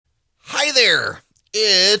Hi there,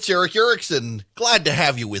 it's Eric Erickson. Glad to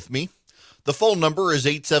have you with me. The phone number is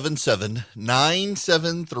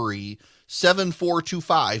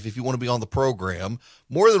 877-973-7425 if you want to be on the program.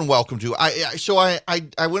 More than welcome to. I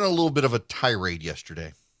went a little bit of a tirade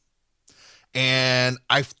yesterday, and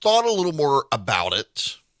I thought a little more about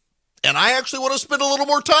it, and I actually want to spend a little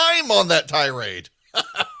more time on that tirade.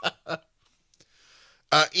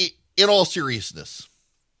 In all seriousness,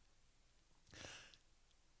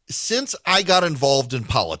 since I got involved in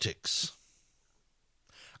politics,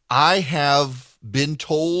 I have been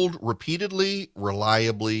told repeatedly,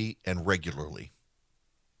 reliably, and regularly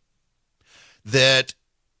that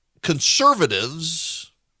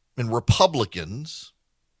conservatives and Republicans,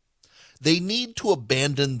 they need to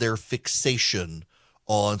abandon their fixation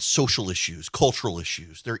on social issues, cultural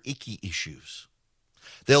issues, their icky issues.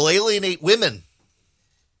 They'll alienate women.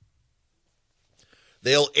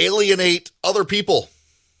 They'll alienate other people.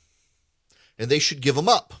 And they should give them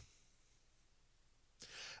up.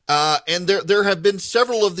 And there have been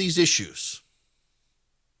several of these issues.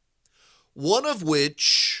 One of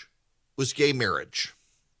which was gay marriage.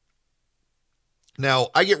 Now,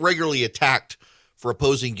 I get regularly attacked for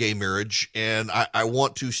opposing gay marriage, and I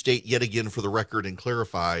want to state yet again for the record and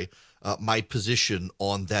clarify my position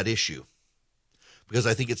on that issue, because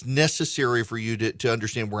I think it's necessary for you to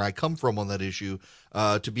understand where I come from on that issue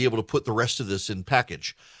to be able to put the rest of this in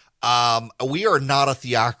package. We are not a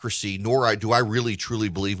theocracy, nor do I really truly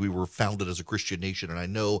believe we were founded as a Christian nation. And I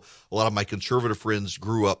know a lot of my conservative friends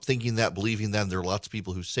grew up thinking that, believing that, and there are lots of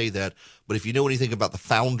people who say that. But if you know anything about the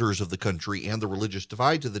founders of the country and the religious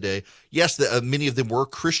divide to the day, yes, many of them were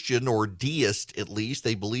Christian or deist, at least.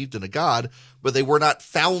 They believed in a God, but they were not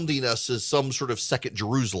founding us as some sort of second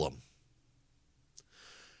Jerusalem.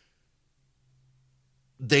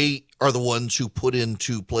 They are the ones who put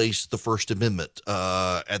into place the First Amendment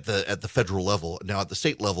at the federal level. Now, at the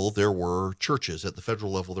state level, there were churches. At the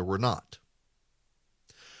federal level, there were not.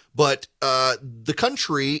 But the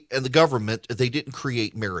country and the government, they didn't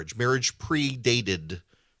create marriage. Marriage predated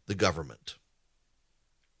the government.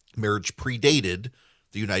 Marriage predated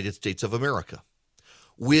the United States of America.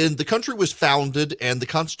 When the country was founded and the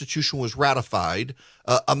Constitution was ratified,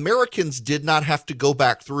 Americans did not have to go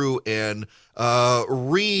back through and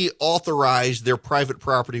reauthorize their private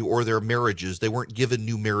property or their marriages. They weren't given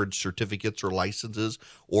new marriage certificates or licenses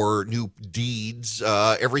or new deeds.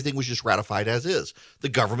 Everything was just ratified as is. The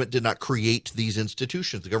government did not create these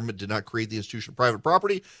institutions. The government did not create the institution of private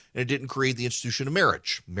property, and it didn't create the institution of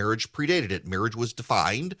marriage. Marriage predated it. Marriage was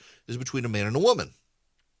defined as between a man and a woman.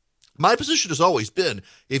 My position has always been,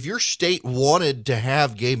 if your state wanted to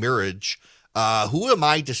have gay marriage, who am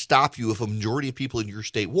I to stop you if a majority of people in your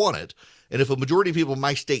state want it? And if a majority of people in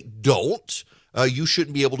my state don't, you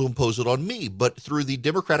shouldn't be able to impose it on me. But through the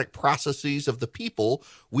democratic processes of the people,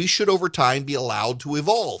 we should over time be allowed to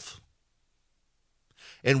evolve.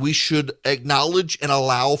 And we should acknowledge and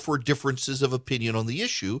allow for differences of opinion on the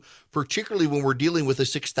issue, particularly when we're dealing with a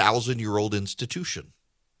 6,000-year-old institution.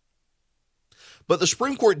 But the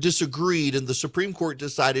Supreme Court disagreed, and the Supreme Court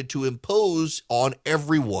decided to impose on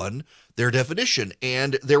everyone their definition.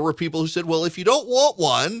 And there were people who said, well, if you don't want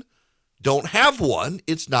one, don't have one.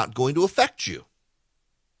 It's not going to affect you.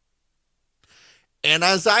 And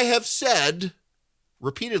as I have said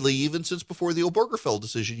repeatedly, even since before the Obergefell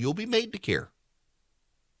decision, you'll be made to care.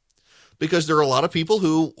 Because there are a lot of people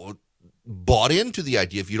who bought into the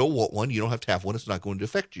idea, if you don't want one, you don't have to have one. It's not going to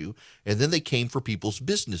affect you. And then they came for people's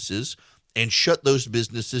businesses and shut those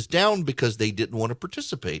businesses down because they didn't want to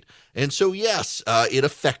participate. And so, yes, it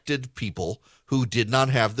affected people who did not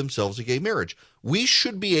have themselves a gay marriage. We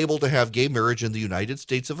should be able to have gay marriage in the United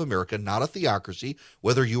States of America, not a theocracy,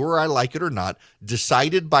 whether you or I like it or not,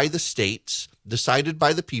 decided by the states, decided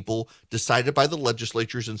by the people, decided by the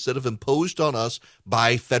legislatures, instead of imposed on us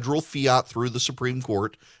by federal fiat through the Supreme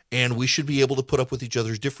Court. And we should be able to put up with each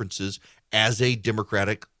other's differences as a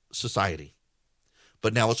democratic society.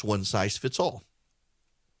 But now it's one size fits all.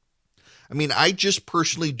 I mean, I just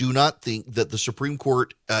personally do not think that the Supreme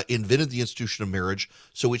Court invented the institution of marriage,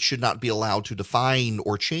 so it should not be allowed to define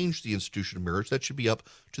or change the institution of marriage. That should be up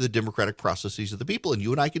to the democratic processes of the people, and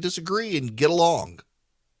you and I can disagree and get along.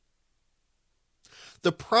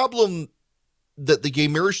 The problem that the gay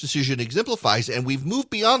marriage decision exemplifies, and we've moved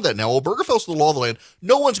beyond that now. Obergefell's the law of the land.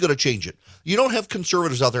 No one's going to change it. You don't have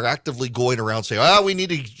conservatives out there actively going around saying, we need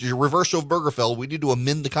to reverse Obergefell. We need to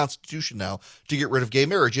amend the Constitution now to get rid of gay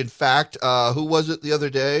marriage. In fact, who was it the other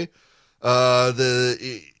day?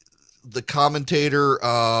 The commentator,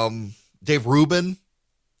 Dave Rubin.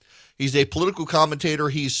 He's a political commentator.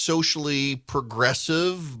 He's socially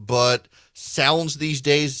progressive, but sounds these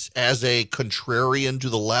days as a contrarian to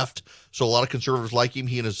the left. So a lot of conservatives like him.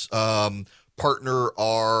 He and his partner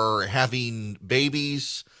are having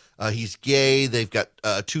babies. He's gay. They've got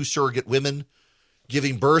 2 surrogate women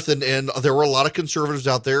giving birth. And there were a lot of conservatives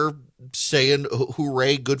out there saying,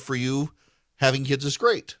 hooray, good for you. Having kids is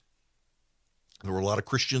great. There were a lot of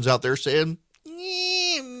Christians out there saying,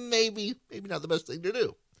 maybe not the best thing to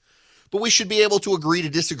do. But we should be able to agree to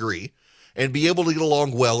disagree and be able to get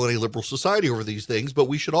along well in a liberal society over these things. But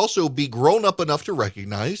we should also be grown up enough to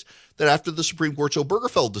recognize that after the Supreme Court's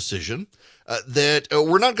Obergefell decision, that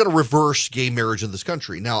we're not going to reverse gay marriage in this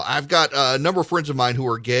country. Now, I've got a number of friends of mine who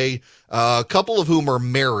are gay, a couple of whom are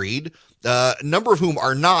married, a number of whom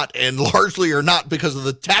are not, and largely are not because of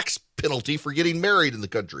the tax penalty for getting married in the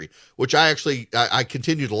country, which I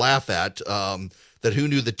continue to laugh at, that who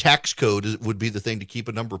knew the tax code would be the thing to keep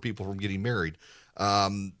a number of people from getting married.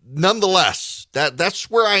 Nonetheless, that's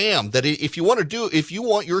where I am, that if you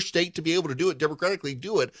want your state to be able to do it democratically,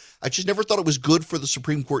 do it. I just never thought it was good for the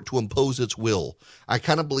Supreme Court to impose its will. I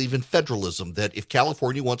kind of believe in federalism, that if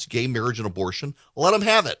California wants gay marriage and abortion, let them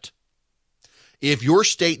have it. If your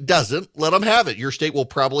state doesn't, let them have it. Your state will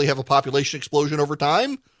probably have a population explosion over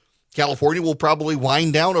time. California will probably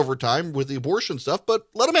wind down over time with the abortion stuff, but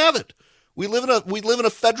let them have it. We live in a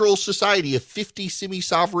federal society of 50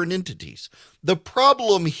 semi-sovereign entities. The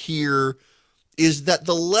problem here is that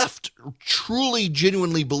the left truly,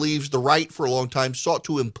 genuinely believes the right for a long time sought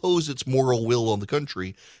to impose its moral will on the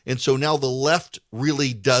country. And so now the left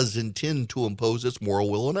really does intend to impose its moral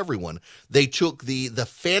will on everyone. They took the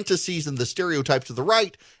fantasies and the stereotypes of the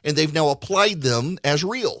right, and they've now applied them as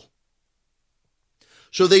real.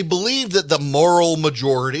 So they believe that the moral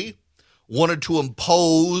majority wanted to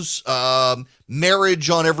impose marriage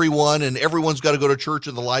on everyone, and everyone's got to go to church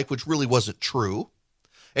and the like, which really wasn't true.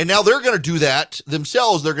 And now they're going to do that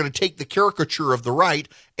themselves. They're going to take the caricature of the right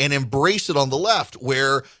and embrace it on the left,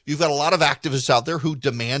 where you've got a lot of activists out there who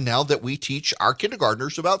demand now that we teach our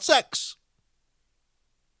kindergartners about sex.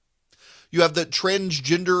 You have the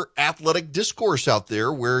transgender athletic discourse out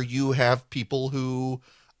there where you have people who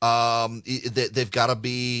they've got to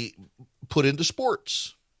be put into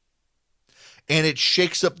sports. And it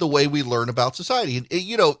shakes up the way we learn about society. And,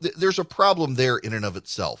 there's a problem there in and of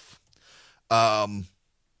itself.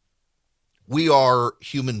 We are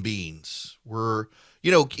human beings.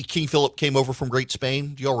 King Philip came over from Great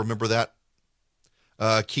Spain. Do y'all remember that?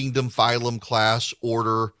 Kingdom, phylum, class,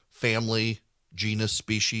 order, family, genus,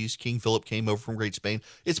 species. King Philip came over from Great Spain.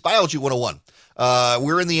 It's biology 101.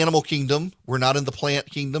 We're in the animal kingdom. We're not in the plant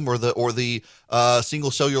kingdom or the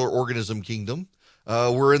single cellular organism kingdom.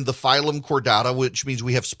 We're in the phylum Chordata, which means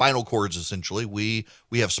we have spinal cords, essentially. We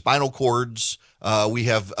have spinal cords. We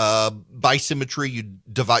have bisymmetry.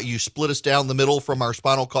 You split us down the middle from our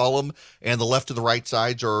spinal column, and the left and the right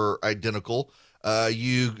sides are identical.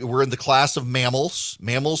 We're in the class of mammals.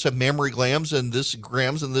 Mammals have mammary glands, and this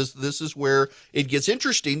is where it gets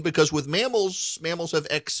interesting, because with mammals have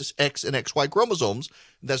X and XY chromosomes.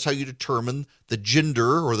 That's how you determine the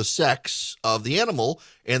gender or the sex of the animal.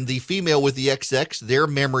 And the female with the XX, their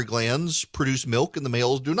mammary glands produce milk, and the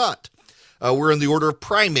males do not. We're in the order of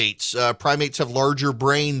primates. Primates have larger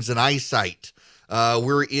brains and eyesight.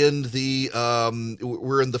 We're in the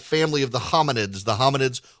family of the hominids. The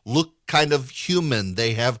hominids look kind of human.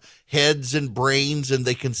 They have heads and brains, and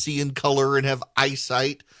they can see in color and have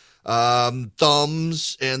eyesight,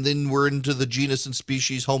 thumbs. And then we're into the genus and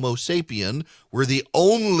species Homo sapien. We're the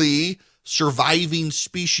only surviving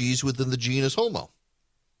species within the genus Homo.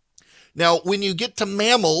 Now, when you get to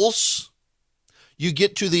mammals, you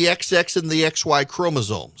get to the XX and the XY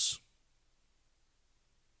chromosomes.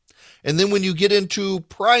 And then when you get into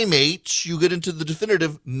primates, you get into the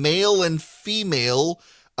definitive male and female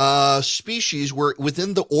species, where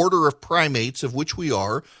within the order of primates, of which we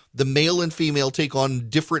are, the male and female take on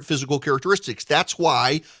different physical characteristics. That's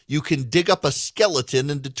why you can dig up a skeleton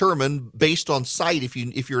and determine, based on sight,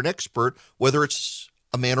 if you're an expert, whether it's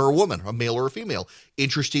a man or a woman, a male or a female.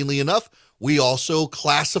 Interestingly enough, we also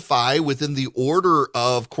classify within the order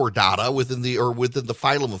of Chordata, within the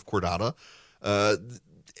phylum of Chordata,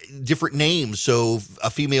 different names. So a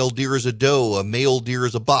female deer is a doe, a male deer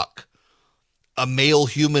is a buck, a male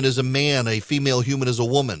human is a man, a female human is a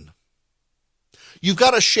woman. You've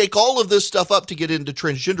got to shake all of this stuff up to get into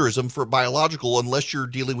transgenderism for biological, unless you're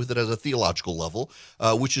dealing with it as a theological level,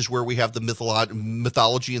 which is where we have the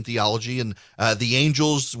mythology and theology and the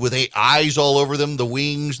angels with eyes all over them, the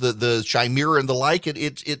wings, the chimera and the like.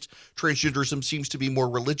 It's transgenderism seems to be more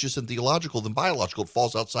religious and theological than biological. It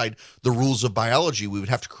falls outside the rules of biology. We would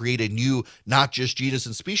have to create a new, not just genus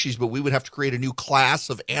and species, but we would have to create a new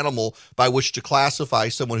class of animal by which to classify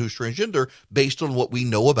someone who's transgender based on what we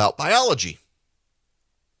know about biology.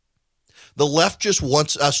 The left just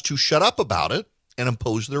wants us to shut up about it and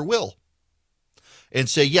impose their will and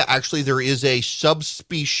say, yeah, actually there is a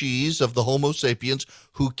subspecies of the Homo sapiens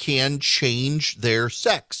who can change their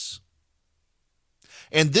sex.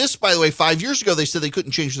 And this, by the way, 5 years ago, they said they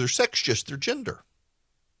couldn't change their sex, just their gender.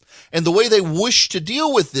 And the way they wish to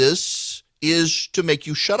deal with this is to make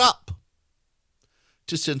you shut up,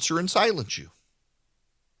 to censor and silence you.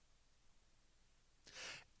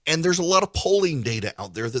 And there's a lot of polling data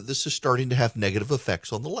out there that this is starting to have negative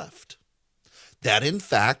effects on the left. That, in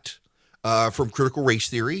fact, from critical race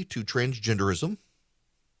theory to transgenderism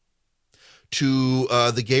to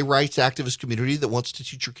the gay rights activist community that wants to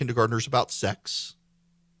teach your kindergartners about sex,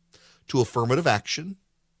 to affirmative action,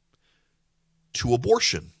 to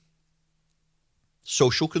abortion,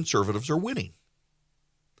 social conservatives are winning.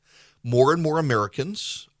 More and more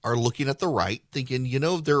Americans are looking at the right thinking,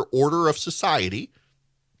 their order of society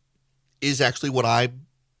is actually what I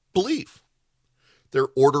believe. Their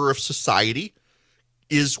order of society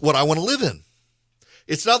is what I want to live in.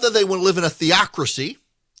 It's not that they want to live in a theocracy.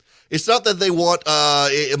 It's not that they want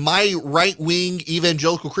my right-wing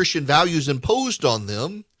evangelical Christian values imposed on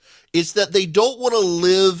them. It's that they don't want to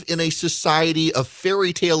live in a society of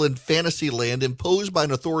fairy tale and fantasy land imposed by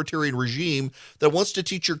an authoritarian regime that wants to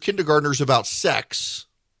teach your kindergartners about sex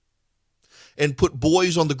and put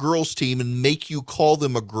boys on the girls' team and make you call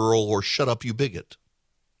them a girl or shut up, you bigot.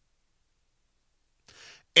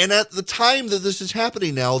 And at the time that this is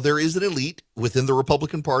happening now, there is an elite within the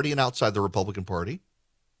Republican Party and outside the Republican Party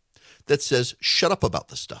that says, shut up about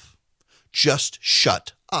this stuff. Just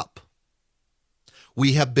shut up.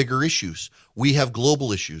 We have bigger issues. We have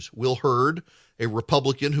global issues. Will Hurd, a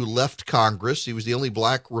Republican who left Congress, he was the only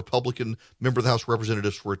black Republican member of the House of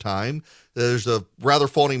Representatives for a time. There's a rather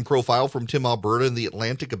fawning profile from Tim Alberta in The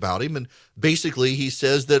Atlantic about him. And basically he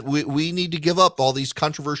says that we need to give up all these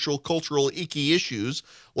controversial cultural icky issues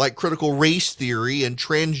like critical race theory and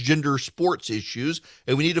transgender sports issues.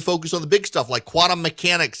 And we need to focus on the big stuff like quantum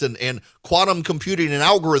mechanics and quantum computing and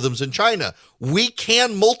algorithms in China. We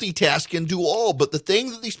can multitask and do all, but the thing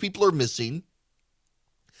that these people are missing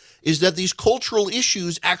is that these cultural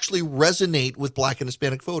issues actually resonate with black and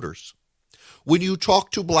Hispanic voters. When you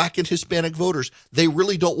talk to black and Hispanic voters, they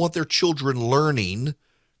really don't want their children learning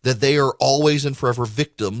that they are always and forever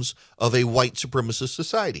victims of a white supremacist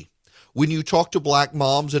society. When you talk to black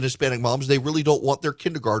moms and Hispanic moms, they really don't want their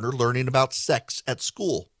kindergartner learning about sex at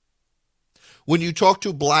school. When you talk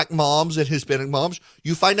to black moms and Hispanic moms,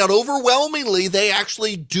 you find out overwhelmingly they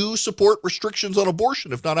actually do support restrictions on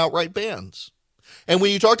abortion, if not outright bans. And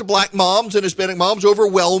when you talk to black moms and Hispanic moms,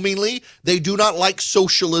 overwhelmingly, they do not like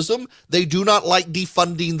socialism, they do not like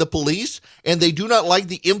defunding the police, and they do not like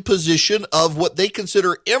the imposition of what they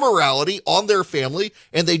consider immorality on their family,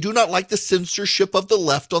 and they do not like the censorship of the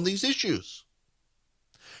left on these issues.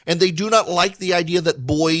 And they do not like the idea that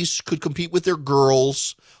boys could compete with their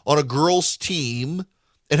girls on a girls' team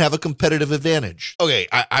and have a competitive advantage. Okay,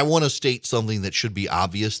 I want to state something that should be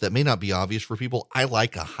obvious, that may not be obvious for people. I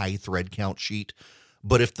like a high thread count sheet,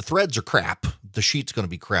 but if the threads are crap, the sheet's going to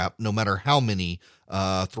be crap, no matter how many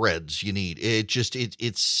threads you need.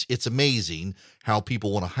 It's amazing how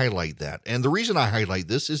people want to highlight that. And the reason I highlight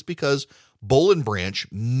this is because Boll & Branch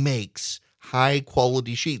makes high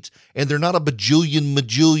quality sheets, and they're not a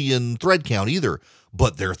bajillion thread count either.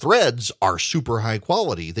 But their threads are super high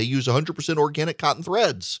quality. They use 100% organic cotton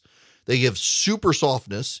threads. They give super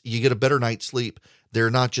softness. You get a better night's sleep. They're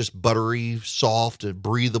not just buttery, soft, and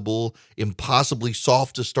breathable, impossibly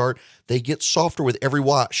soft to start. They get softer with every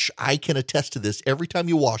wash. I can attest to this. Every time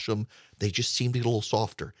you wash them, they just seem to get a little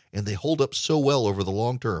softer, and they hold up so well over the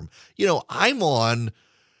long term. I'm on,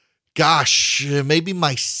 maybe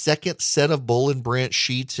my second set of Boll & Branch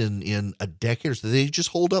sheets in a decade or so. They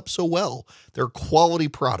just hold up so well. They're a quality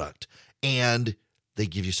product, and they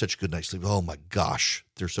give you such a good night's sleep. Oh my gosh,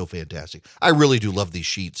 they're so fantastic. I really do love these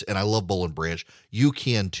sheets, and I love Boll & Branch. You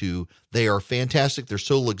can too. They are fantastic. They're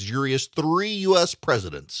so luxurious. 3 U.S.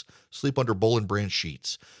 presidents sleep under Boll & Branch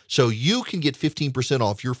sheets. So you can get 15%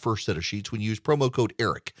 off your first set of sheets when you use promo code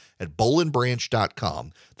ERIC at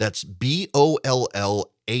bollandbranch.com. That's BOLLANDBRANCH.com.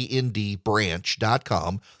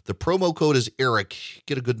 andbranch.com. The promo code is Eric.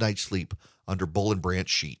 Get a good night's sleep under Bull and Branch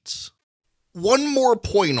sheets. One more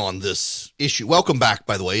point on this issue. Welcome back,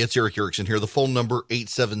 by the way. It's Eric Erickson here. The phone number,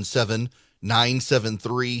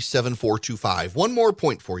 877-973-7425. One more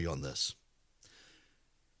point for you on this.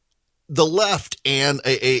 The left and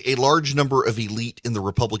a large number of elite in the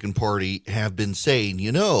Republican Party have been saying,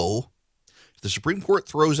 if the Supreme Court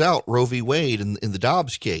throws out Roe v. Wade in the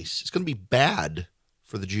Dobbs case, it's going to be bad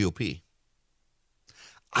for the GOP.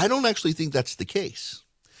 I don't actually think that's the case.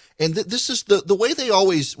 And this is the way they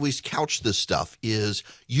always couch this stuff is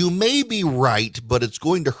you may be right, but it's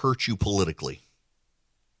going to hurt you politically.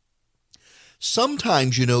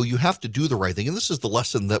 Sometimes, you have to do the right thing. And this is the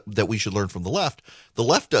lesson that we should learn from the left. The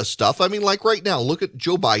left does stuff. I mean, like right now, look at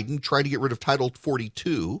Joe Biden trying to get rid of Title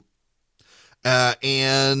 42.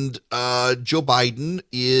 And Joe Biden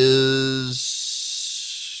is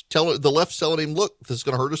telling the left, telling him, look, this is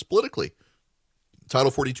going to hurt us politically.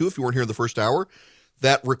 Title 42, if you weren't here in the first hour,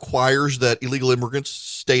 that requires that illegal immigrants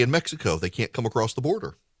stay in Mexico. They can't come across the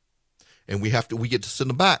border. And we get to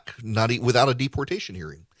send them back, without a deportation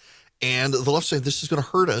hearing. And the left saying this is going to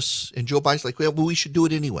hurt us. And Joe Biden's like, well, we should do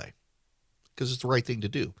it anyway because it's the right thing to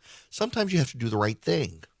do. Sometimes you have to do the right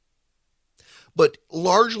thing. But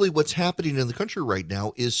largely what's happening in the country right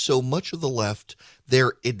now is so much of the left,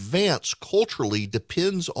 their advance culturally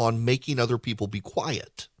depends on making other people be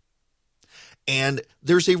quiet. And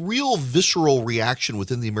there's a real visceral reaction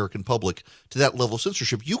within the American public to that level of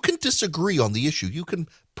censorship. You can disagree on the issue. You can,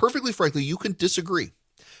 perfectly frankly, you can disagree.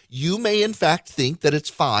 You may, in fact, think that it's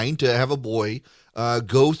fine to have a boy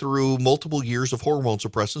go through multiple years of hormone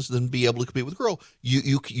suppressants and then be able to compete with a girl.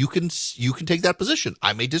 You can take that position.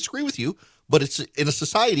 I may disagree with you, but it's in a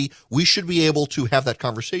society, we should be able to have that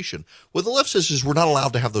conversation. What the left says is we're not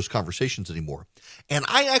allowed to have those conversations anymore. And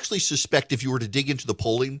I actually suspect if you were to dig into the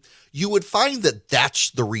polling, you would find that that's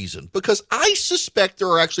the reason. Because I suspect there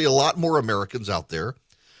are actually a lot more Americans out there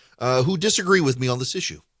who disagree with me on this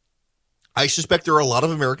issue. I suspect there are a lot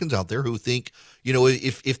of Americans out there who think,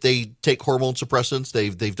 if they take hormone suppressants,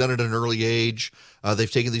 they've done it at an early age.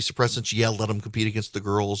 They've taken these suppressants. Yeah, let them compete against the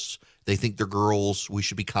girls. They think they're girls. We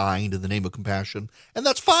should be kind in the name of compassion. And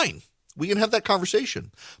that's fine. We can have that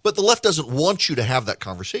conversation. But the left doesn't want you to have that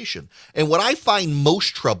conversation. And what I find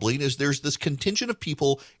most troubling is there's this contingent of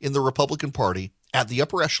people in the Republican Party, at the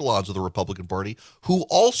upper echelons of the Republican Party, who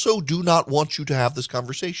also do not want you to have this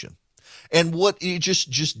conversation. And what it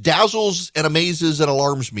just dazzles and amazes and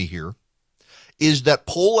alarms me here is that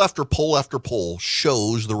poll after poll after poll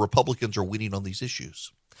shows the Republicans are winning on these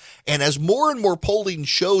issues. And as more and more polling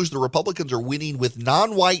shows the Republicans are winning with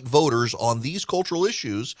non-white voters on these cultural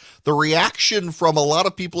issues, the reaction from a lot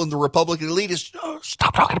of people in the Republican elite is, oh,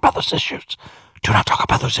 stop talking about those issues. Do not talk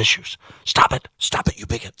about those issues. Stop it. Stop it, you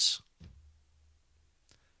bigots.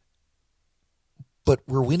 But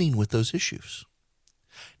we're winning with those issues.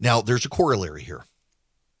 Now, there's a corollary here.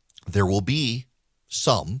 There will be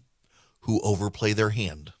some who overplay their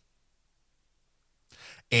hand.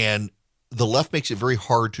 And the left makes it very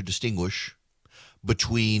hard to distinguish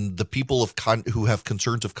between the people who have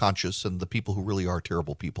concerns of conscience and the people who really are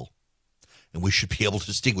terrible people. And we should be able to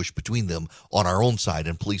distinguish between them on our own side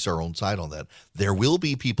and police our own side on that. There will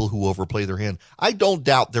be people who overplay their hand. I don't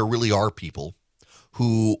doubt there really are people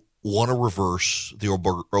who want to reverse the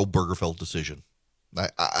Obergefell decision.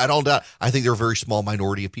 I don't doubt. I think they're a very small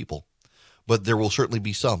minority of people, but there will certainly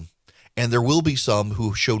be some. And there will be some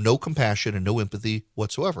who show no compassion and no empathy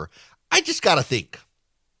whatsoever. I just got to think,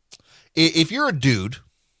 if you're a dude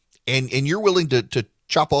and you're willing to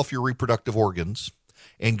chop off your reproductive organs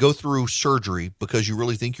and go through surgery because you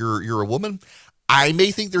really think you're a woman, I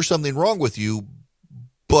may think there's something wrong with you,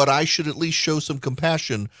 but I should at least show some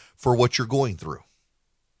compassion for what you're going through.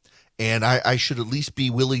 And I should at least be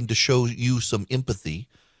willing to show you some empathy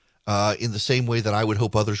in the same way that I would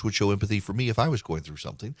hope others would show empathy for me if I was going through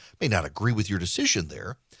something. May not agree with your decision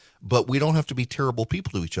there, but we don't have to be terrible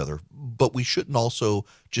people to each other. But we shouldn't also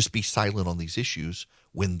just be silent on these issues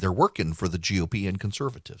when they're working for the GOP and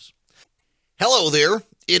conservatives. Hello there.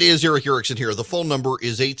 It is Eric Erickson here. The phone number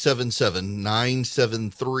is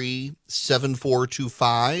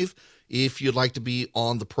 877-973-7425. If you'd like to be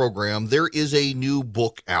on the program, there is a new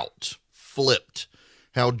book out, Flipped,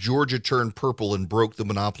 How Georgia Turned Purple and Broke the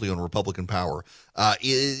Monopoly on Republican Power.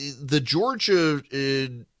 The Georgia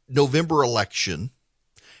November election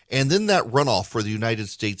and then that runoff for the United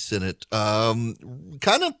States Senate kind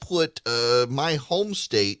of put my home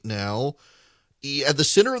state now at the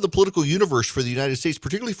center of the political universe for the United States,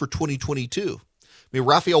 particularly for 2022. mean,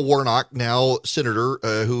 Raphael Warnock, now senator,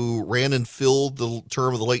 who ran and filled the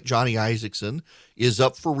term of the late Johnny Isakson, is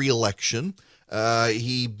up for re-election.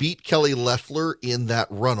 He beat Kelly Loeffler in that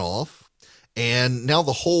runoff, and now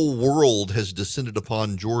the whole world has descended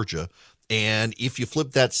upon Georgia. And if you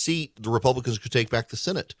flip that seat, the Republicans could take back the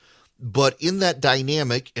Senate. But in that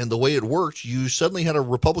dynamic and the way it worked, you suddenly had a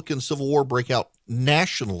Republican Civil War break out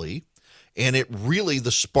nationally. And it really,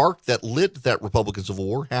 the spark that lit that Republican Civil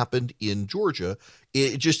War happened in Georgia.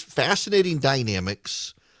 It just fascinating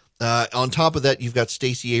dynamics. On top of that, you've got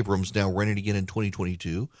Stacey Abrams now running again in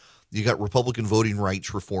 2022. You got Republican voting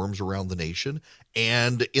rights reforms around the nation.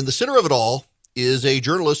 And in the center of it all is a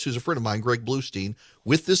journalist who's a friend of mine, Greg Bluestein,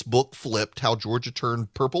 with this book, Flipped, How Georgia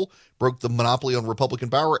Turned Purple, Broke the Monopoly on Republican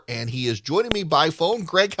Power. And he is joining me by phone.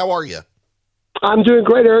 Greg, how are you? I'm doing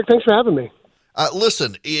great, Eric. Thanks for having me.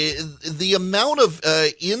 Listen, the amount of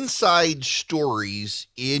inside stories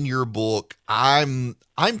in your book, I'm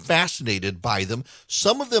fascinated by them.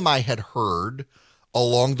 Some of them I had heard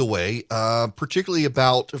along the way, particularly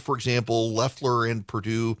about, for example, Loeffler and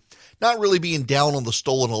Perdue not really being down on the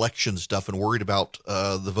stolen election stuff and worried about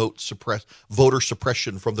the voter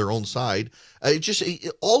suppression from their own side.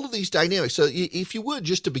 All of these dynamics. So if you would,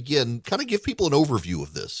 just to begin, kind of give people an overview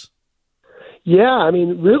of this. Yeah, I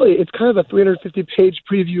mean, really, it's kind of a 350-page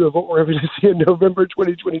preview of what we're going to see in November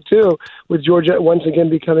 2022, with Georgia once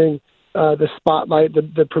again becoming the spotlight,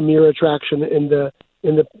 the premier attraction in the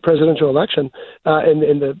presidential election,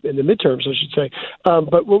 in the midterms, I should say.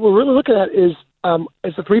 But what we're really looking at is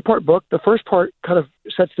it's a three-part book. The first part kind of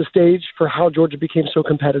sets the stage for how Georgia became so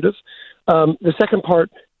competitive. The second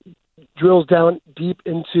part drills down deep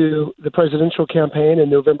into the presidential campaign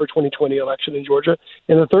and November 2020 election in Georgia.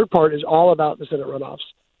 And the third part is all about the Senate runoffs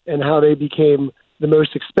and how they became the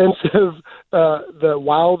most expensive, the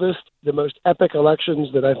wildest, the most epic elections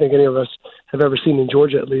that I think any of us have ever seen in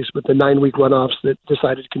Georgia, at least, with the 9-week runoffs that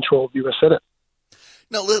decided control of the U.S. Senate.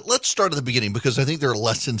 Now, let's start at the beginning, because I think there are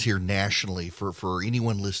lessons here nationally for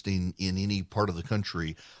anyone listening in any part of the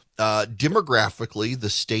country. Demographically, the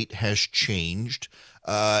state has changed.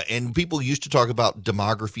 And people used to talk about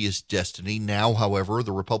demography as destiny. Now, however,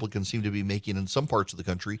 the Republicans seem to be making, in some parts of the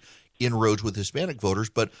country, inroads with Hispanic voters.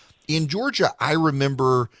 But in Georgia, I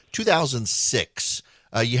remember 2006,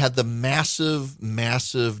 you had the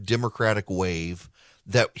massive Democratic wave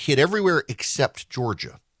that hit everywhere except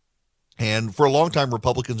Georgia. And for a long time,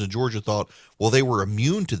 Republicans in Georgia thought, well, they were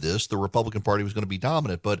immune to this. The Republican Party was going to be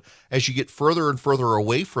dominant. But as you get further and further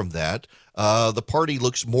away from that, the party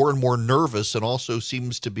looks more and more nervous and also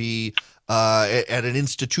seems to be, at an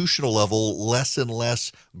institutional level, less and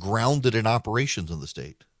less grounded in operations in the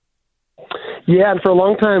state. Yeah, and for a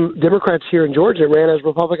long time, Democrats here in Georgia ran as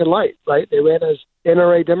Republican light, right? They ran as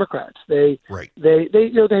NRA Democrats. They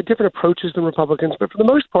had different approaches than Republicans, but for the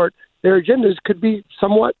most part, their agendas could be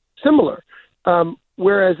somewhat similar.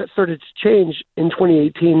 Whereas that started to change in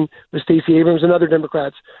 2018 with Stacey Abrams and other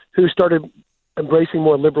Democrats who started embracing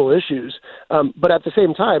more liberal issues. But at the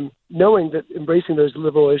same time, knowing that embracing those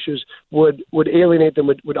liberal issues would alienate them,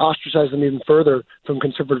 would ostracize them even further from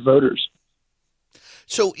conservative voters.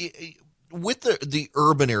 So with the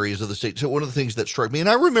urban areas of the state, so one of the things that struck me, and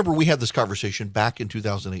I remember we had this conversation back in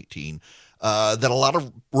 2018, that a lot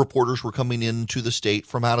of reporters were coming into the state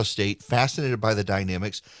from out of state, fascinated by the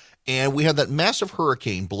dynamics. And we had that massive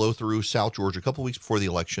hurricane blow through South Georgia a couple of weeks before the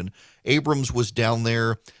election. Abrams was down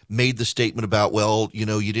there, made the statement about, well, you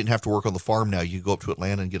didn't have to work on the farm now. You could go up to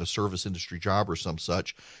Atlanta and get a service industry job or some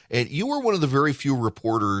such. And you were one of the very few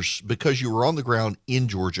reporters, because you were on the ground in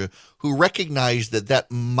Georgia, who recognized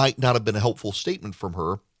that might not have been a helpful statement from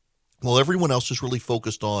her. Well, everyone else is really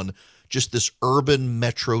focused on just this urban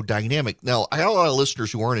metro dynamic. Now, I have a lot of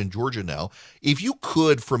listeners who aren't in Georgia now. If you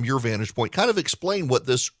could, from your vantage point, kind of explain what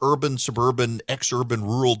this urban, suburban, ex-urban,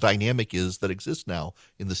 rural dynamic is that exists now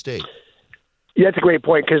in the state. Yeah, that's a great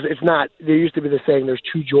point, because it's not, there used to be the saying there's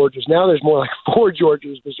two Georgias. Now there's more like four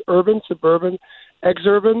Georgias. There's urban, suburban,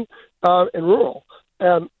 ex-urban, and rural.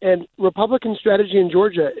 And Republican strategy in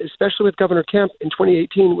Georgia, especially with Governor Kemp in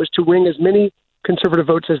 2018, was to wring as many conservative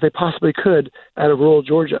votes as they possibly could out of rural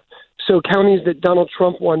Georgia. So counties that Donald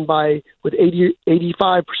Trump won by with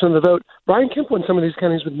 85% of the vote, Brian Kemp won some of these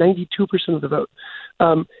counties with 92% of the vote.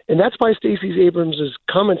 And that's why Stacey Abrams'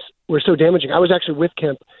 comments were so damaging. I was actually with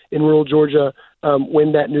Kemp in rural Georgia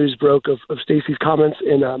when that news broke of Stacey's comments,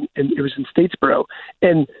 and it was in Statesboro.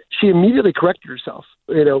 And she immediately corrected herself.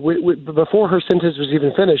 Before her sentence was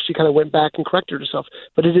even finished, she kind of went back and corrected herself.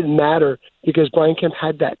 But it didn't matter, because Brian Kemp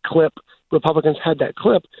had that clip. Republicans had that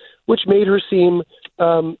clip, which made her seem,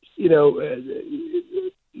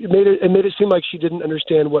 made it seem like she didn't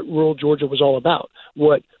understand what rural Georgia was all about,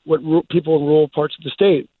 what people in rural parts of the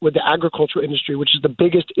state, with the agricultural industry, which is the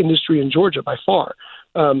biggest industry in Georgia by far,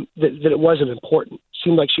 that it wasn't important.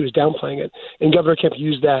 Seemed like she was downplaying it, and Governor Kemp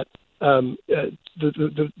used that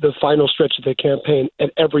the final stretch of the campaign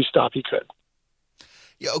at every stop he could.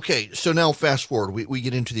 Yeah. Okay. So now fast forward, we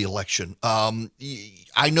get into the election.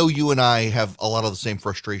 I know you and I have a lot of the same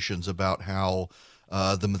frustrations about how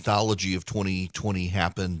the mythology of 2020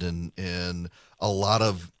 happened and a lot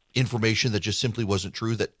of information that just simply wasn't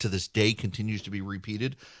true that to this day continues to be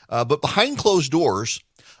repeated. But behind closed doors,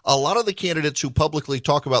 a lot of the candidates who publicly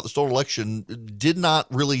talk about the stolen election did not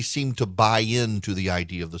really seem to buy into the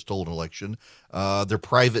idea of the stolen election. Their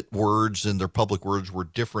private words and their public words were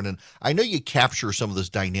different. And I know you capture some of this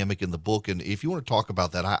dynamic in the book. And if you want to talk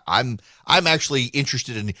about that, I'm actually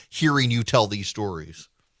interested in hearing you tell these stories.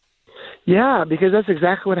 Yeah, because that's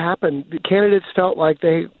exactly what happened. The candidates felt like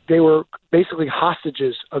they were basically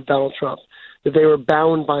hostages of Donald Trump, that they were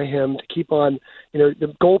bound by him to keep on,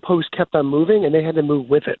 the goalpost kept on moving and they had to move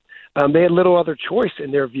with it. They had little other choice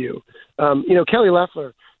in their view. Kelly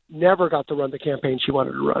Loeffler never got to run the campaign she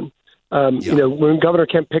wanted to run. When Governor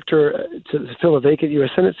Kemp picked her to fill a vacant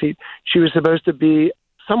U.S. Senate seat, she was supposed to be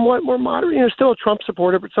somewhat more moderate, still a Trump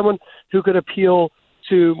supporter, but someone who could appeal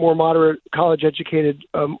to more moderate, college-educated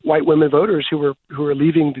white women voters who were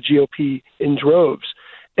leaving the GOP in droves.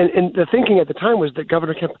 And the thinking at the time was that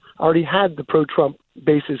Governor Kemp already had the pro-Trump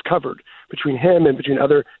bases covered between him and between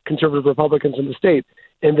other conservative Republicans in the state,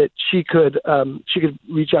 and that she could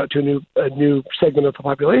reach out to a new segment of the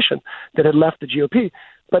population that had left the GOP.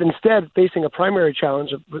 But instead, facing a primary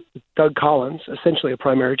challenge with Doug Collins, essentially a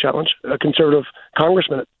primary challenge, a conservative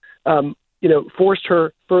congressman, forced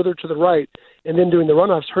her further to the right. And then doing the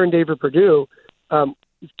runoffs, her and David Perdue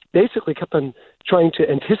basically kept on trying to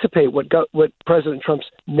anticipate what President Trump's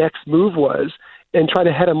next move was and try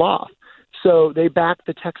to head him off. So they backed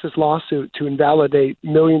the Texas lawsuit to invalidate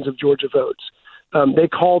millions of Georgia votes. They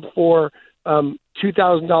called for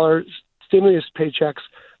 $2,000 stimulus paychecks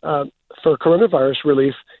for coronavirus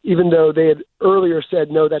relief, even though they had earlier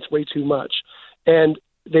said, no, that's way too much. And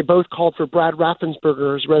they both called for Brad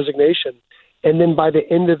Raffensperger's resignation. And then by the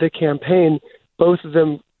end of the campaign, both of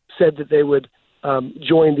them said that they would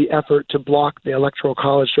join the effort to block the Electoral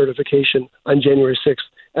College certification on January 6th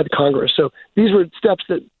at Congress. So these were steps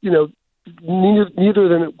that, neither of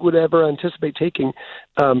them would ever anticipate taking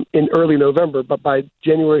in early November. But by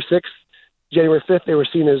January 6th, January 5th, they were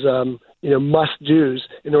seen as, must-dos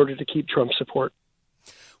in order to keep Trump's support.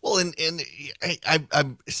 Well, and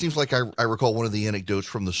it seems like I recall one of the anecdotes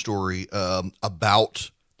from the story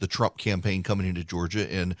about the Trump campaign coming into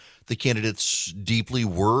Georgia, and the candidates deeply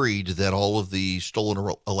worried that all of the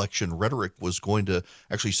stolen election rhetoric was going to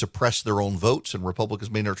actually suppress their own votes, and Republicans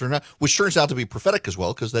may not turn out, which turns out to be prophetic as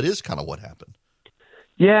well, because that is kind of what happened.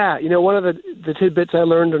 Yeah, one of the tidbits I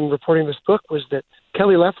learned in reporting this book was that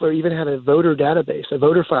Kelly Loeffler even had a voter database, a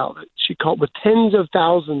voter file that she called with tens of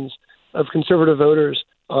thousands of conservative voters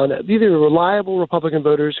on it. These are reliable Republican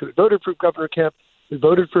voters who had voted for Governor Kemp, who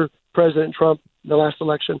voted for President Trump in the last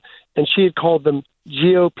election, and she had called them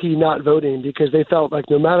GOP not voting because they felt like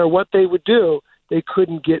no matter what they would do, they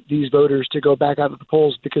couldn't get these voters to go back out of the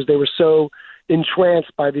polls because they were so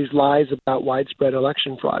entranced by these lies about widespread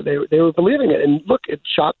election fraud. They were believing it, and look, it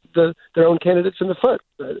shot their own candidates in the foot.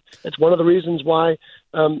 It's one of the reasons why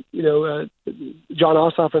John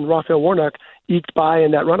Ossoff and Raphael Warnock eked by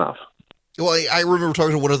in that runoff. Well, I remember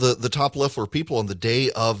talking to one of the top Loeffler people on the day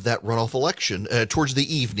of that runoff election, towards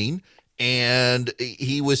the evening, and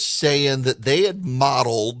he was saying that they had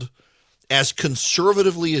modeled as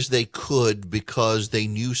conservatively as they could because they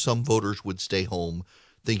knew some voters would stay home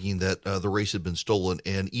thinking that the race had been stolen,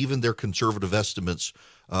 and even their conservative estimates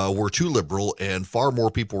were too liberal, and far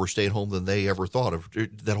more people were staying home than they ever thought of.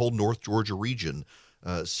 That whole North Georgia region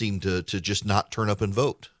seemed to just not turn up and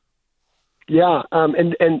vote. Yeah,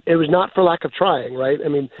 and it was not for lack of trying, right? I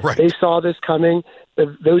mean, right. They saw this coming.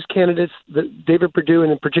 Those candidates, David Perdue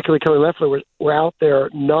and particularly Kelly Loeffler, were out there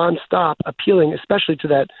nonstop appealing, especially to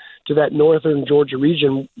that northern Georgia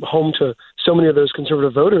region, home to so many of those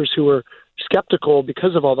conservative voters who were skeptical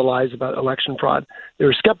because of all the lies about election fraud. They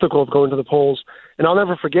were skeptical of going to the polls. And I'll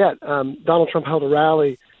never forget, Donald Trump held a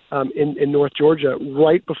rally in North Georgia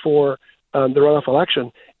right before the runoff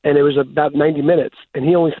election, and it was about 90 minutes, and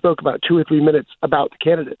he only spoke about 2 or 3 minutes about the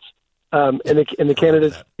candidates. And the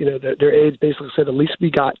candidates, their aides basically said, at least we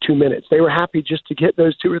got 2 minutes. They were happy just to get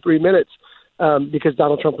those 2 or 3 minutes because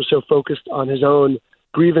Donald Trump was so focused on his own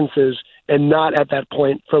grievances and not at that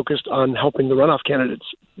point focused on helping the runoff candidates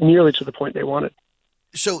nearly to the point they wanted.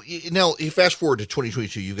 So now you fast forward to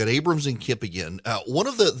 2022, you've got Abrams and Kemp again. One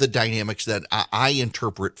of the dynamics that I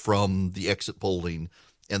interpret from the exit polling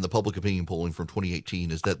and the public opinion polling from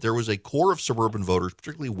 2018 is that there was a core of suburban voters,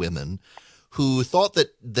 particularly women, who thought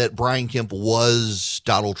that Brian Kemp was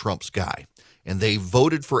Donald Trump's guy, and they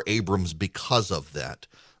voted for Abrams because of that.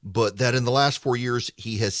 But that in the last 4 years,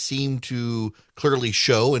 he has seemed to clearly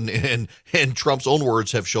show, and Trump's own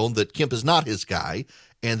words have shown, that Kemp is not his guy,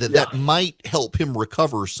 and that might help him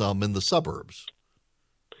recover some in the suburbs.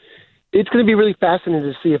 It's going to be really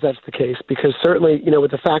fascinating to see if that's the case, because certainly,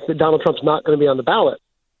 with the fact that Donald Trump's not going to be on the ballot,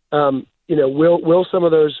 will some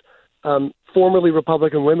of those formerly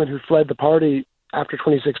Republican women who fled the party after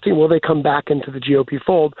 2016, will they come back into the GOP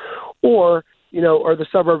fold? Or, are the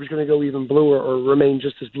suburbs going to go even bluer or remain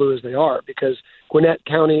just as blue as they are? Because Gwinnett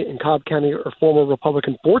County and Cobb County are former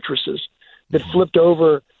Republican fortresses that flipped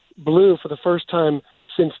over blue for the first time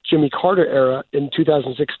since Jimmy Carter era in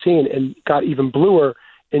 2016 and got even bluer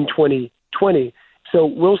in 2020. So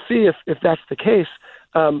we'll see if that's the case.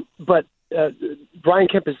 But Brian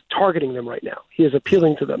Kemp is targeting them right now. He is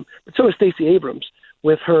appealing to them. But so is Stacey Abrams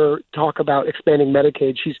with her talk about expanding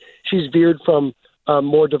Medicaid. She's veered from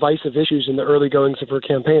more divisive issues in the early goings of her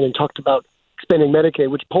campaign and talked about expanding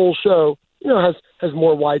Medicaid, which polls show has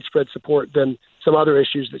more widespread support than some other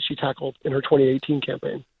issues that she tackled in her 2018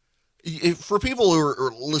 campaign. For people who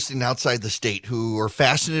are listening outside the state who are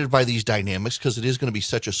fascinated by these dynamics, because it is going to be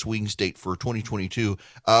such a swing state for 2022,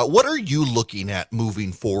 what are you looking at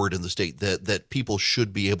moving forward in the state that people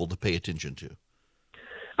should be able to pay attention to?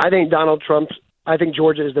 I think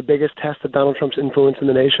Georgia is the biggest test of Donald Trump's influence in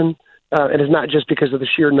the nation. And it's not just because of the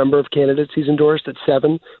sheer number of candidates he's endorsed at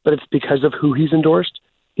 7, but it's because of who he's endorsed.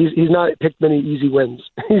 He's not picked many easy wins.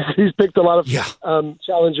 He's picked a lot of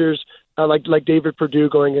challengers, like David Perdue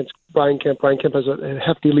going against Brian Kemp. Brian Kemp has a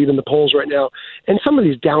hefty lead in the polls right now. And some of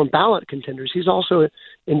these down ballot contenders, he's also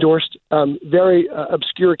endorsed very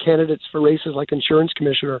obscure candidates for races like insurance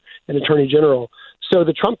commissioner and attorney general. So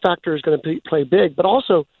the Trump factor is going to play big. But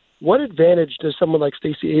also, what advantage does someone like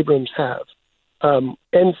Stacey Abrams have?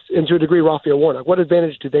 And to a degree, Raphael Warnock, what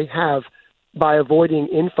advantage do they have by avoiding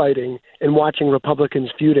infighting and watching Republicans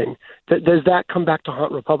feuding? Does that come back to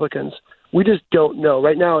haunt Republicans? We just don't know.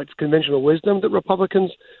 Right now, it's conventional wisdom that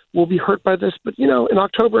Republicans will be hurt by this. But, in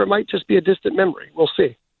October, it might just be a distant memory. We'll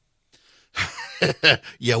see.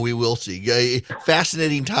 Yeah, we will see.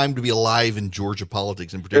 Fascinating time to be alive in Georgia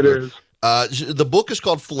politics in particular. It is. The book is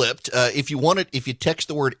called Flipped. If you want it, if you text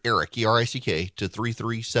the word Eric, E-R-I-C-K, to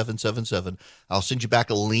 33777, I'll send you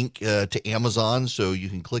back a link to Amazon so you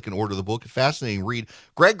can click and order the book. Fascinating read.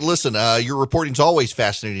 Greg, listen, your reporting's always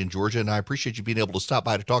fascinating in Georgia, and I appreciate you being able to stop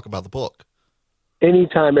by to talk about the book.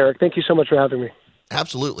 Anytime, Eric. Thank you so much for having me.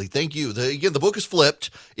 Absolutely. Thank you. Again, the book is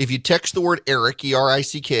Flipped. If you text the word Eric,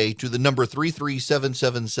 E-R-I-C-K, to the number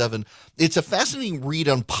 33777, it's a fascinating read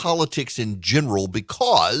on politics in general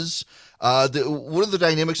because one of the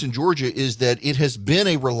dynamics in Georgia is that it has been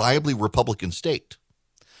a reliably Republican state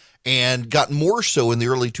and got more so in the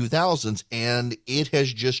early 2000s, and it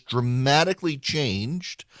has just dramatically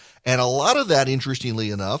changed. And a lot of that, interestingly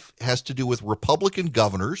enough, has to do with Republican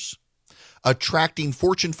governors attracting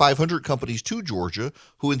Fortune 500 companies to Georgia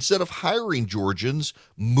who, instead of hiring Georgians,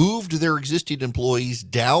 moved their existing employees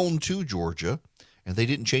down to Georgia, and they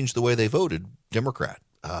didn't change the way they voted Democrat.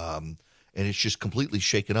 And it's just completely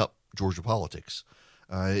shaken up Georgia politics,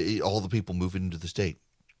 all the people moving into the state.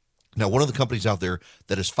 Now, one of the companies out there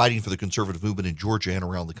that is fighting for the conservative movement in Georgia and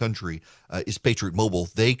around the country is Patriot Mobile.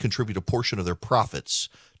 They contribute a portion of their profits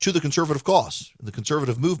to the conservative cause, the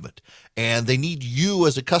conservative movement. And they need you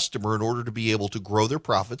as a customer in order to be able to grow their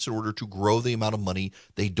profits, in order to grow the amount of money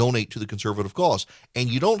they donate to the conservative cause. And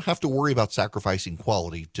you don't have to worry about sacrificing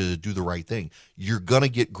quality to do the right thing. You're going to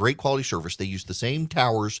get great quality service. They use the same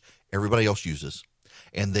towers everybody else uses,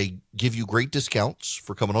 and they give you great discounts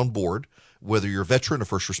for coming on board. Whether you're a veteran, a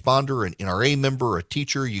first responder, an NRA member, a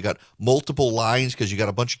teacher, you got multiple lines because you got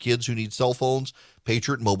a bunch of kids who need cell phones,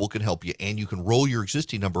 Patriot Mobile can help you, and you can roll your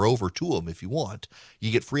existing number over to them if you want.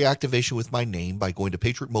 You get free activation with my name by going to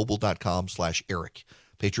patriotmobile.com/Eric,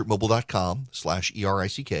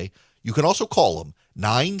 patriotmobile.com/ERICK. You can also call them.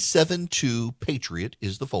 972-PATRIOT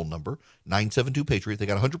is the phone number, 972-PATRIOT. They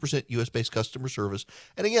got 100% U.S.-based customer service.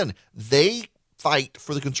 And again, they fight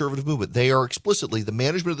for the conservative movement. They are explicitly the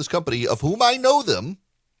management of this company, of whom I know them.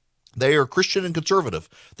 They are Christian and conservative.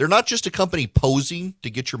 They're not just a company posing to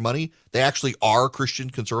get your money. They actually are Christian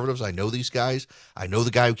conservatives. I know these guys. I know the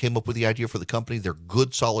guy who came up with the idea for the company. They're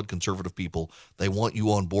good, solid conservative people. They want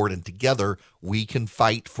you on board, and together we can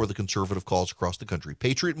fight for the conservative cause across the country.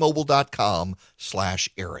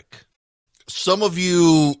 PatriotMobile.com/Eric. some of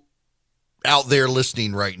you out there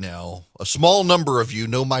listening right now, a small number of you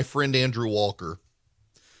know my friend Andrew Walker.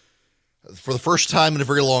 For the first time in a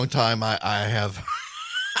very long time, I have...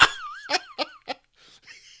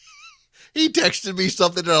 He texted me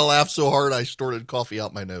something and I laughed so hard I snorted coffee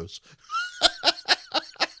out my nose.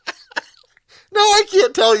 No, I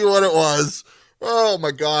can't tell you what it was. Oh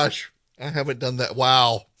my gosh. I haven't done that.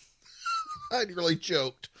 Wow. I nearly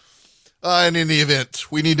choked. And in the event,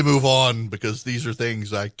 we need to move on because these are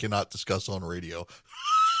things I cannot discuss on radio.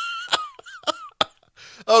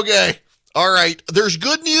 Okay. All right. There's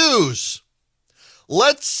good news.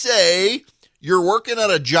 Let's say you're working at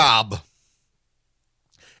a job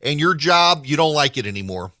and your job, you don't like it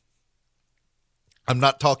anymore. I'm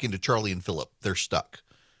not talking to Charlie and Philip. They're stuck.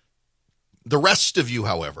 The rest of you,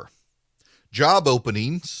 however, job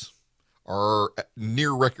openings are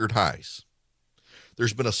near record highs.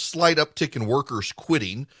 There's been a slight uptick in workers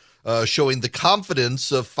quitting, showing the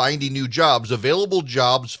confidence of finding new jobs. Available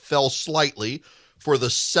jobs fell slightly for the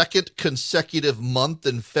second consecutive month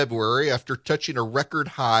in February after touching a record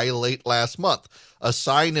high late last month, a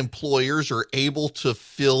sign employers are able to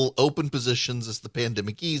fill open positions as the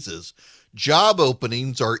pandemic eases. Job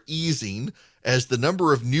openings are easing as the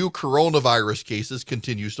number of new coronavirus cases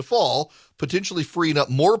continues to fall, potentially freeing up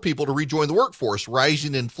more people to rejoin the workforce.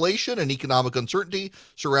 Rising inflation and economic uncertainty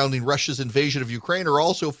surrounding Russia's invasion of Ukraine are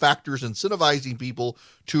also factors incentivizing people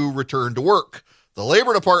to return to work. The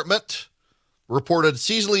Labor Department reported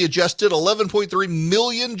seasonally adjusted 11.3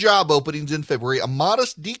 million job openings in February, a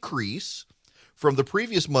modest decrease from the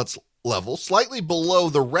previous month's level, slightly below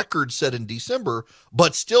the record set in December,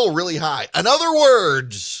 but still really high. In other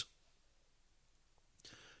words,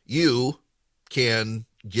 you can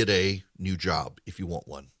get a new job if you want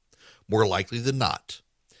one. More likely than not,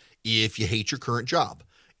 if you hate your current job.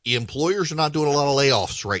 Employers are not doing a lot of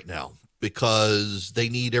layoffs right now because they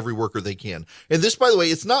need every worker they can. And this, by the way,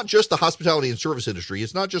 it's not just the hospitality and service industry.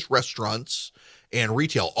 It's not just restaurants and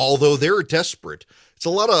retail, although they're desperate. It's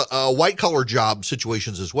a lot of white-collar job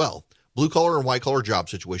situations as well. Blue-collar and white-collar job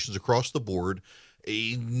situations across the board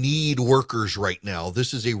need workers right now.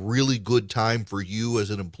 This is a really good time for you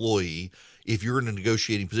as an employee if you're in a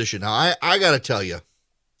negotiating position. Now, I got to tell you,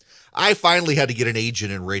 I finally had to get an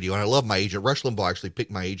agent in radio, and I love my agent. Rush Limbaugh actually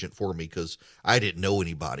picked my agent for me because I didn't know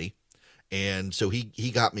anybody. And so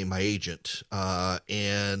he got me my agent,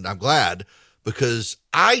 and I'm glad because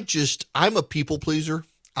I'm a people pleaser.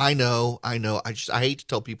 I know. I hate to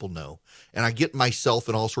tell people no. And I get myself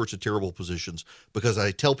in all sorts of terrible positions because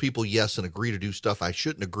I tell people yes and agree to do stuff I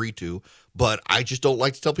shouldn't agree to, but I just don't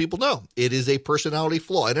like to tell people no. It is a personality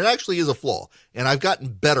flaw, and it actually is a flaw. And I've gotten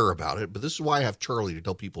better about it, but this is why I have Charlie to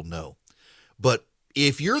tell people no. But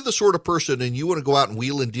if you're the sort of person and you want to go out and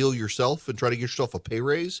wheel and deal yourself and try to get yourself a pay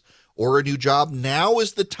raise or a new job, now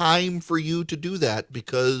is the time for you to do that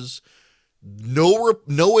because no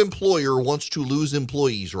employer wants to lose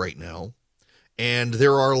employees right now. And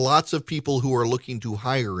there are lots of people who are looking to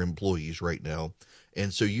hire employees right now.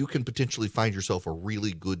 And so you can potentially find yourself a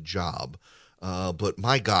really good job. But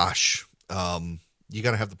my gosh, you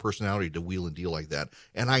got to have the personality to wheel and deal like that.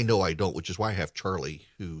 And I know I don't, which is why I have Charlie,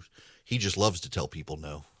 who he just loves to tell people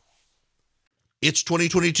no. It's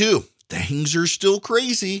 2022. Things are still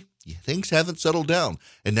crazy. Things haven't settled down.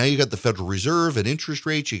 And now you got the Federal Reserve and interest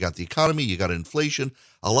rates. You got the economy. You got inflation.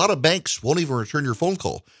 A lot of banks won't even return your phone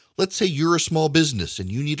call. Let's say you're a small business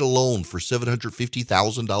and you need a loan for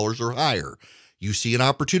 $750,000 or higher. You see an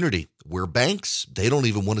opportunity where banks, they don't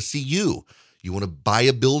even want to see you. You want to buy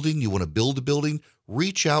a building, you want to build a building,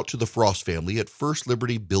 reach out to the Frost family at First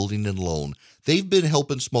Liberty Building and Loan. They've been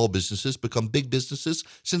helping small businesses become big businesses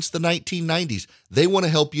since the 1990s. They want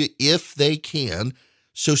to help you if they can.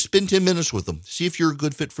 So spend 10 minutes with them. See if you're a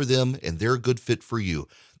good fit for them and they're a good fit for you.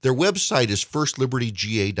 Their website is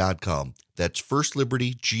firstlibertyga.com. That's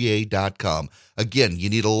firstlibertyga.com. Again, you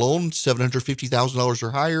need a loan, $750,000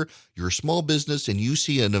 or higher. You're a small business and you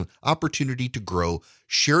see an opportunity to grow.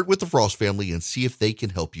 Share it with the Frost family and see if they can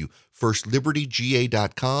help you.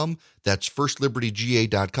 Firstlibertyga.com. That's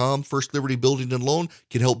firstlibertyga.com. First Liberty Building and Loan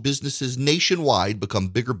can help businesses nationwide become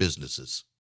bigger businesses.